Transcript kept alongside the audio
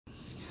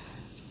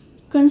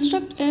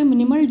Construct a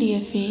minimal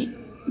DFA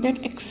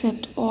that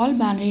accepts all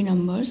binary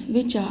numbers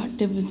which are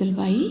divisible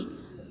by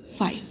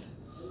 5.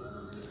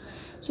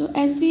 So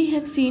as we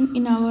have seen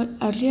in our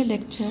earlier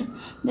lecture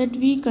that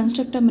we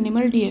construct a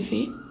minimal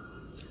DFA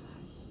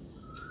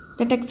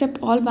that accepts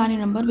all binary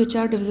numbers which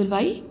are divisible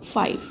by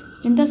 5.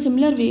 In the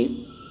similar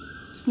way,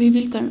 we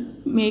will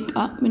make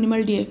a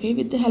minimal DFA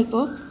with the help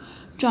of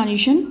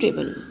transition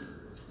table.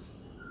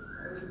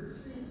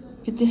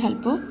 With the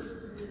help of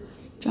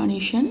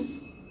transition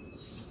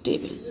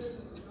table.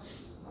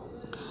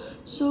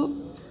 So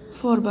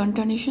for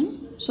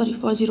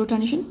zero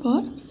transition,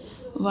 for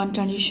one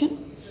transition,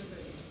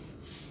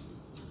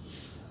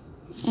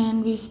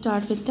 and we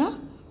start with the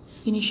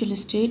initial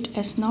state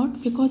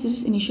S0. Because this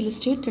is initial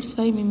state, that's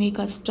why we make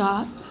a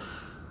star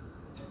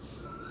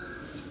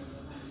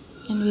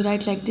and we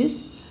write like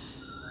this: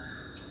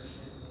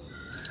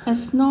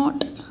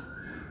 S0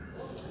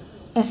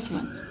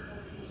 S1,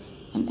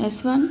 and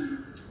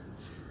S1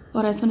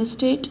 for S1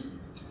 state,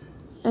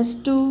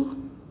 S2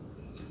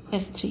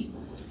 S3,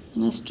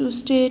 and S2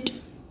 state,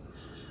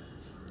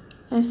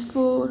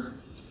 S4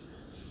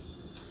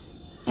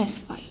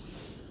 S5,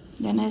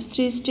 then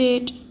S3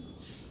 state,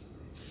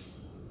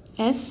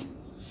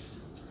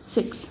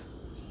 S6,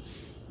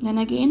 then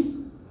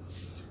again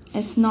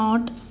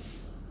S0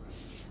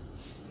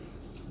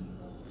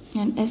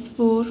 and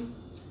S4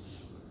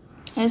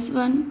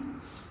 S1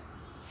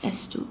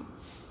 S2,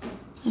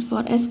 and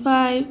for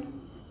S5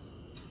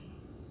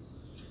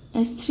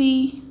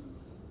 S3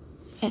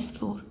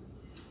 S4,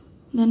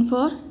 then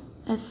for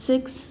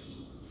S6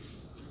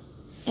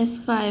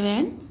 S5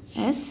 and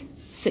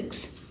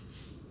S6.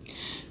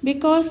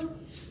 Because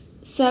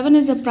 7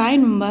 is a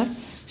prime number,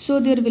 so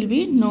there will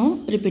be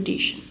no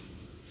repetition.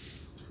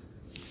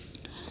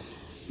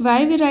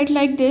 Why we write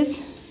like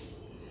this?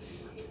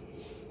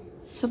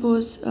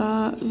 Suppose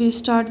we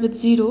start with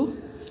 0.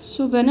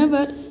 So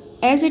whenever,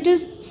 as it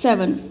is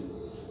 7,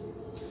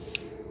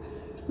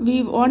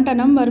 we want a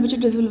number which is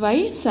divisible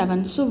by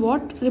 7. So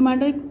what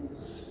remainder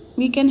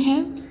we can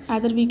have?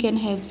 Either we can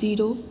have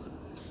 0,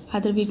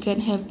 either we can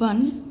have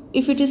 1.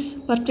 If it is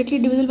perfectly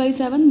divisible by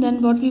 7,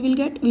 then what we will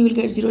get? We will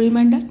get 0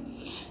 remainder.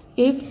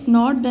 If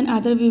not, then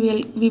either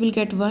we will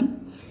get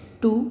 1,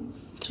 2,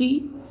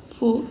 3,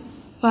 4,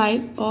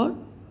 5 or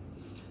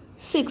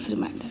 6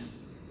 remainder.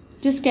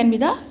 This can be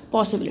the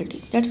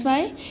possibility. That's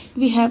why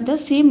we have the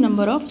same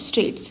number of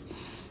states.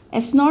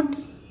 S0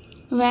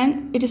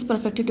 when it is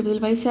perfectly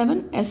divisible by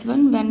 7,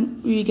 S1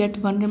 when we get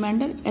 1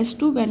 remainder,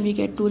 S2 when we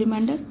get 2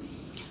 remainder,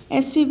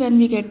 S3 when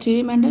we get 3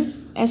 remainder,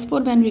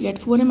 S4 when we get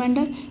 4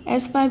 remainder,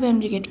 S5 when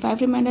we get 5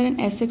 remainder, and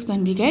S6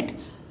 when we get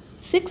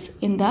 6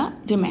 in the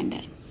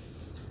remainder.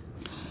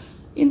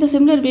 In the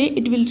similar way,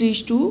 it will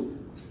reach to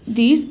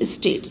these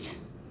states.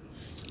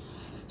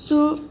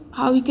 So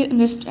how we can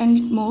understand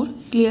it more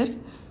clear?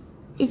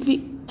 If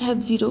we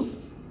have 0,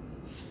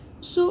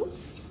 so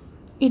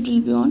it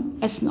will be on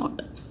S0,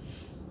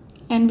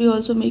 and we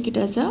also make it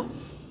as a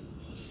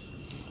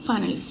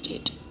final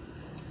state.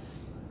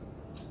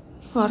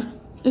 For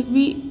if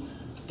we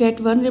get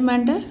 1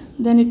 remainder,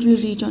 then it will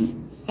reach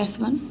on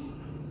S1.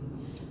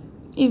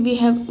 If we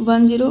have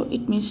 1 0,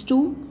 it means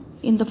 2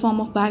 in the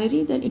form of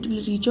binary, then it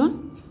will reach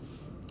on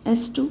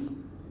S2.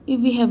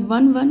 If we have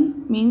 1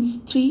 1 means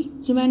 3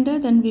 remainder,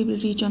 then we will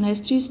reach on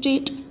S3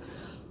 state.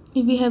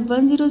 If we have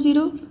 1 0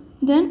 0,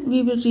 then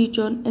we will reach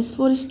on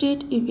S4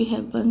 state. If we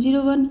have 1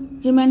 0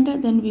 1 remainder,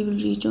 then we will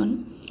reach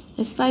on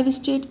S5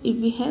 state. If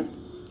we have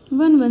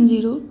 1 1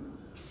 0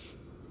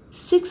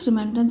 6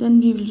 remainder, then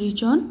we will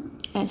reach on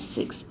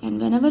S6. And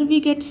whenever we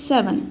get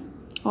 7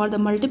 or the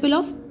multiple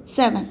of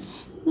 7,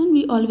 then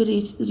we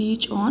always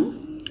reach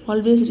on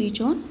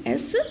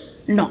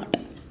S0.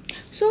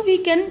 So we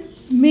can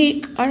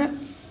make a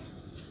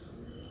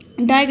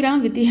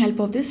diagram with the help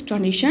of this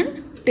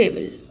transition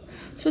table.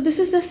 So this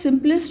is the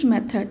simplest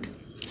method.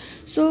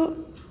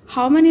 So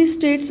how many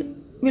states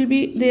will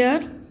be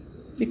there?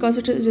 Because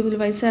it is divisible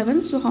by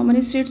 7, so how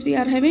many states we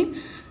are having?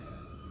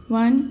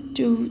 1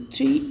 2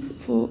 3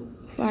 4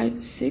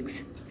 5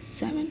 6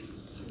 7.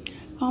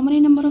 How many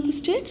number of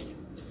states?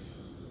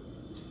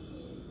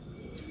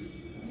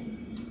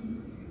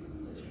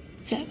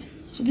 7.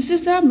 So this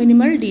is the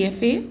minimal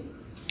DFA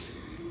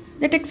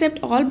that accept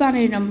all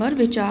binary number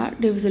which are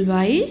divisible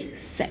by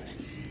 7.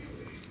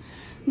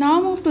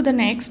 Now move to the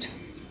next.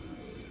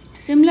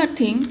 Similar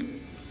thing.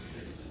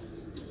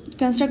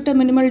 Construct a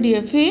minimal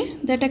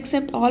DFA that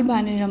accept all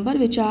binary number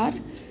which are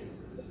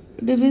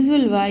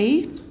divisible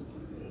by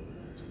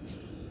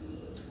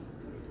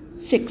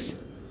 6.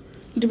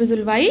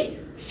 Divisible by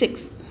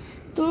 6.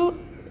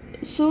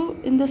 So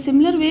in the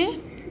similar way,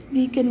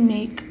 we can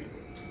make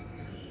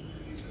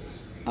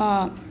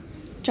a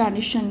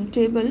transition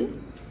table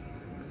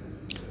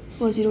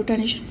for 0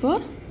 transition, for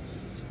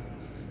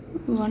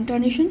 1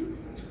 transition.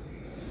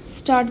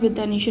 Start with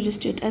the initial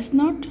state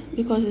S0,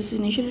 because this is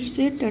initial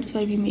state, that's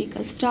why we make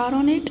a star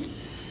on it.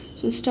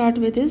 So start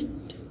with this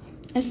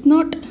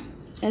S0,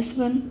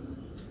 S1,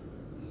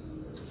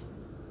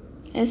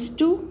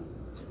 S2,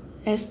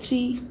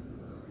 S3,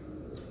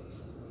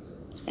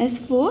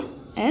 S4,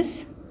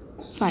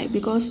 S5,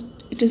 because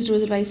it is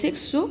divisible by 6,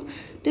 so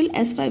till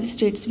S5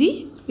 states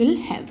we will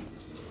have.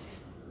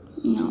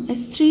 Now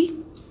S3,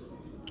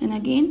 and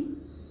again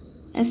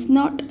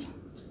S0,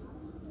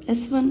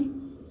 S1,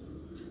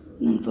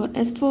 then for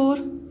S4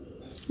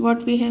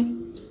 what we have,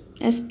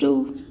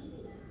 S2,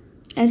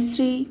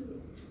 S3,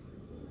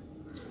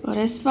 for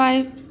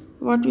S5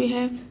 what we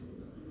have,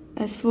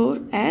 S4,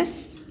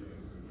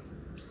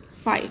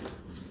 S5.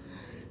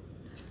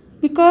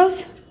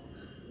 Because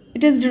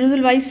it is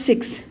divisible by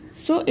 6,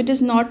 so it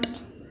is not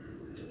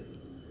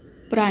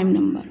prime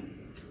number.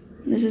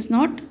 This is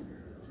not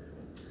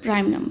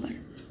prime number,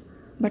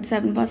 but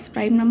 7 was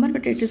prime number,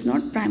 but it is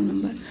not prime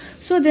number.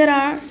 So there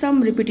are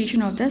some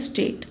repetition of the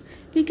state.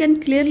 We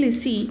can clearly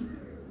see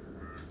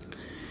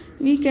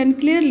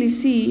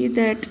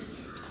that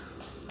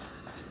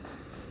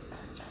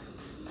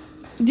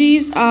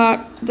these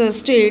are the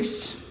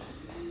states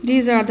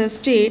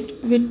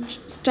which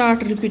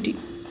start repeating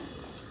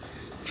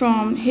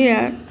from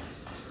here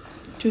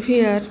to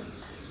here.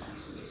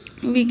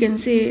 We can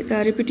say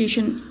the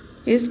repetition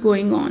is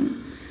going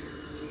on.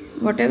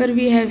 Whatever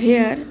we have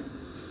here,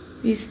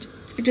 it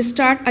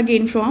start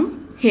again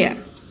from here.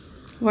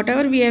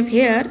 Whatever we have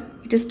here,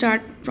 it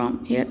start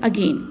from here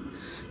again.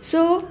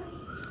 So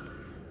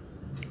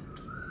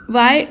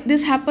why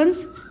this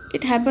happens?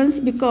 It happens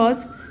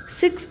because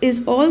 6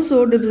 is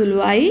also divisible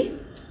by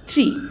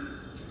 3.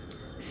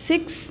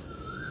 6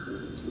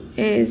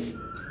 is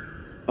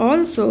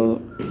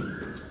also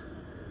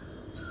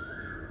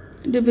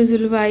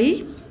divisible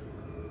by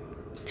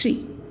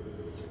 3.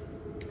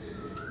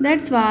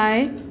 That's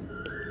why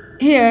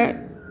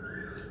here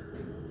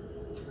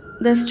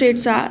the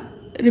states are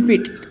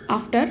repeated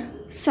after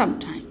some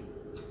time.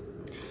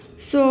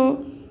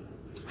 So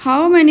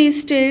how many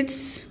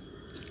states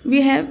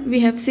we have?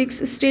 We have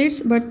 6 states,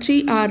 but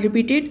 3 are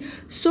repeated.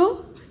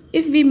 So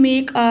if we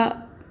make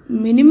a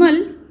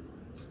minimal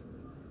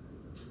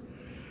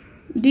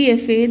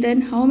DFA,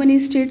 then how many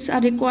states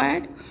are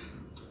required?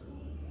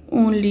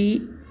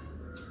 Only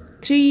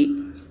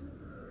 3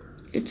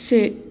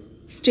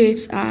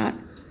 states are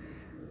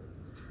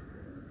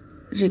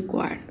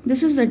required.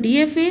 This is the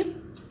DFA,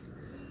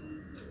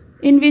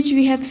 in which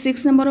we have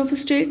 6 number of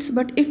states.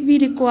 But if we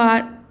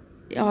require,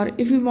 or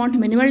if we want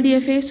minimal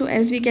DFA, so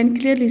as we can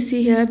clearly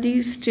see here,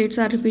 these states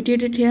are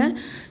repeated here,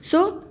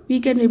 so we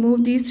can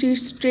remove these 3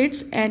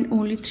 states and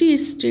only 3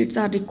 states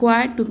are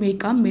required to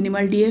make a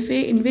minimal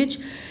DFA, in which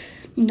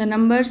the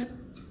numbers,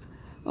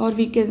 or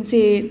we can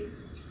say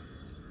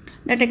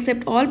that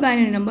accept all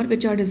binary number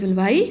which are divisible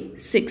by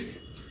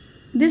 6.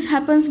 This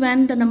happens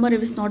when the number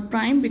is not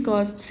prime,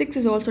 because 6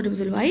 is also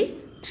divisible by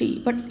 3.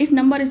 But if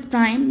number is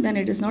prime, then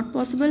it is not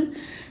possible.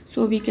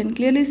 So we can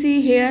clearly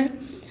see here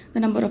the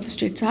number of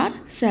states are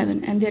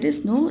 7, and there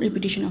is no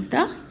repetition of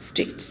the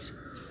states.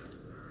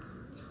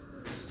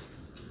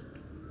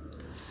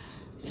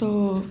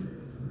 So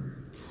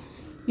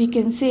we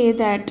can say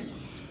that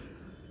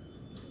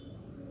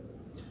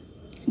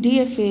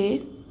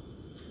DFA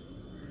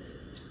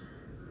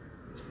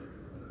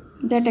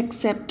that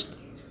accept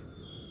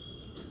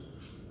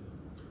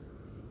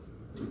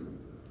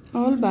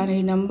all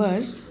binary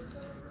numbers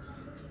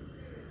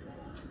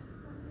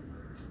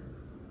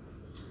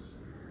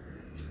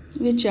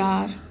which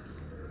are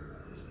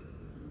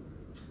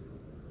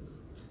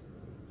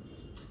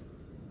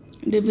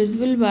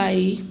divisible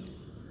by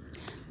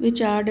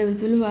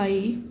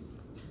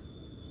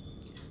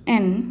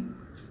n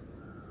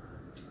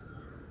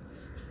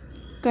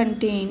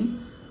contain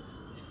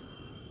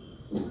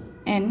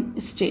n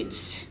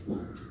states,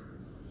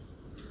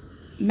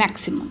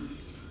 maximum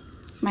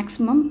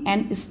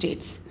n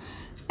states.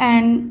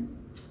 And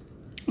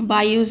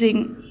by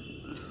using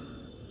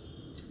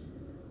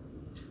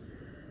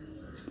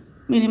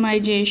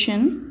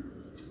minimization,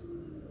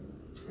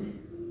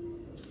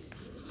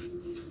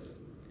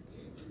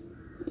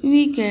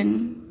 we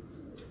can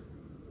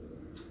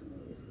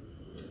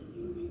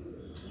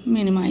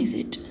minimize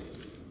it.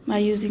 By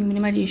using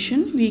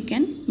minimization, we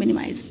can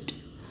minimize it.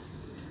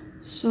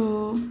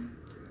 So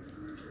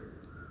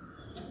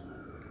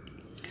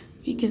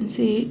we can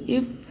say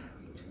if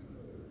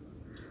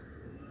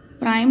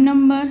prime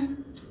number,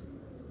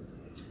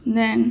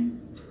 then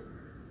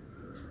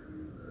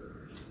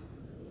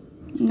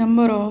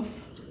number of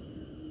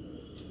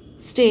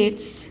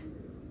states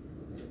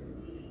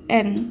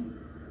n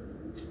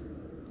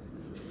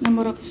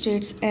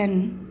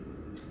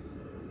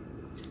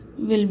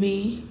will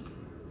be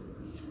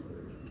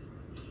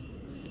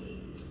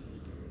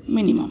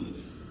minimum.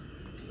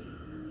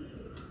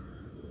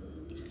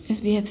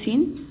 As we have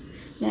seen,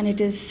 when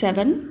it is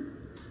 7,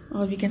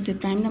 or we can say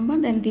prime number,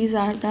 then these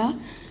are the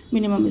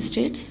minimum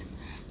states.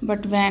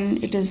 But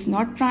when it is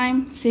not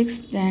prime, 6,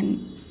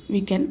 then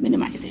we can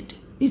minimize it.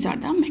 These are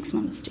the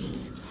maximum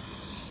states.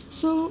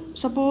 So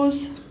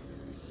suppose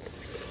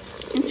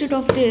instead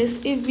of this,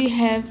 if we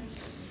have,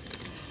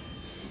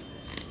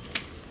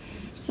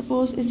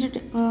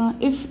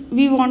 if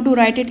we want to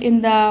write it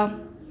in the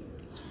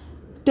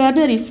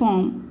ternary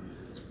form,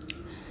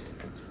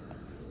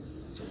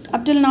 a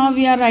up till now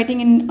we are writing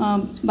in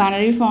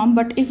binary form,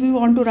 but if we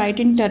want to write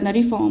in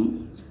ternary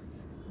form,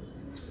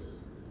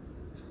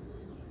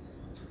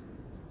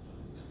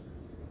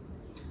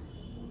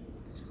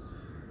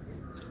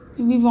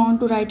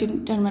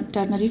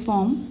 ternary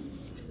form,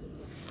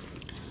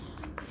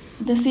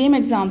 the same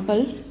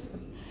example,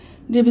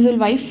 divisible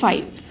by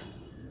 5.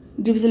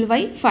 Divisible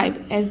by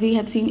 5, as we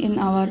have seen in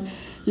our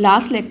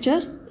last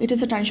lecture, it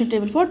is a transition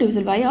table for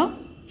divisible by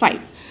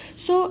 5.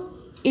 So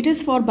it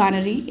is for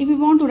binary. If we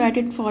want to write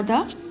it for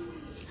the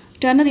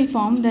ternary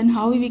form, then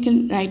how we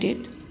can write it?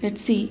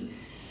 Let's see.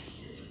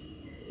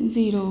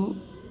 0,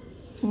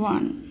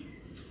 1,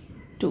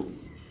 2.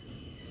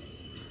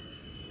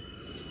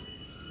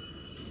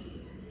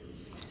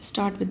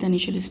 Start with the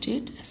initial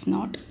state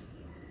S0,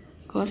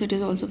 because it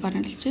is also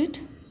final state,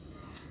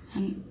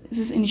 and this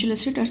is initial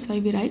state, that's why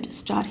we write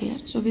star here.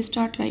 So we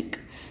start like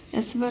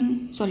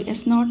S0,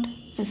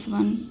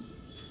 S1,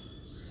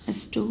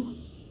 S2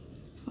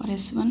 or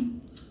S1,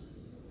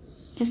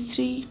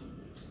 S3,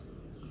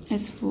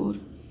 S4,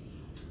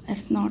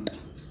 S0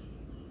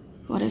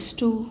 for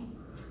S2,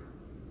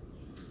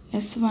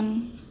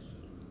 S1,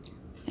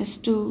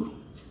 S2,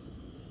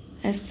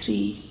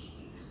 S3,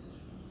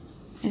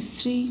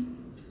 S3,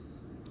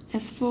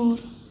 S4,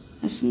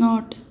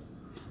 S0,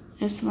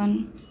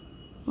 S1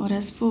 for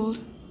S4,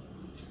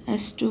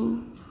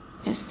 S2,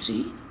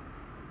 S3,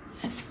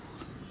 S4.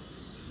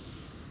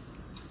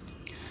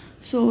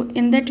 So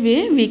in that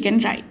way we can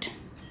write.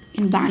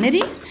 In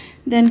binary,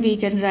 then we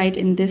can write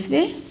in this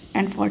way,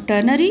 and for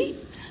ternary,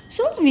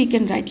 so we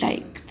can write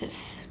like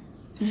this.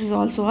 This is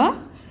also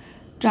a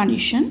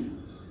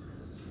transition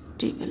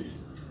table.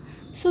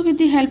 So with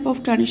the help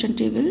of transition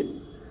table,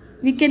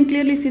 we can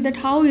clearly see that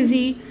how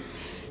easy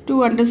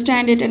to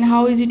understand it and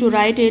how easy to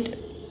write it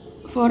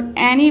for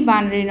any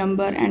binary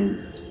number, and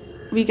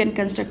we can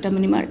construct a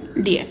minimal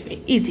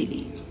DFA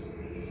easily.